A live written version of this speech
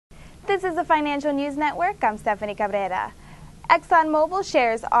This is the Financial News Network. I'm Stephanie Cabrera. Exxon Mobil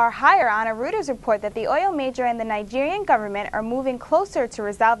shares are higher on a Reuters report that the oil major and the Nigerian government are moving closer to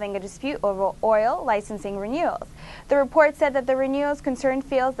resolving a dispute over oil licensing renewals. The report said that the renewals concern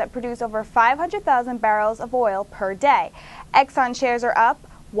fields that produce over 500,000 barrels of oil per day. Exxon shares are up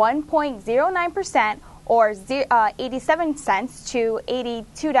 1.09%, or 87 cents to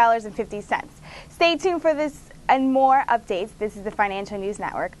 $82.50. Stay tuned for this and more updates. This is the Financial News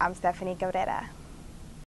Network. I'm Stephanie Cabrera.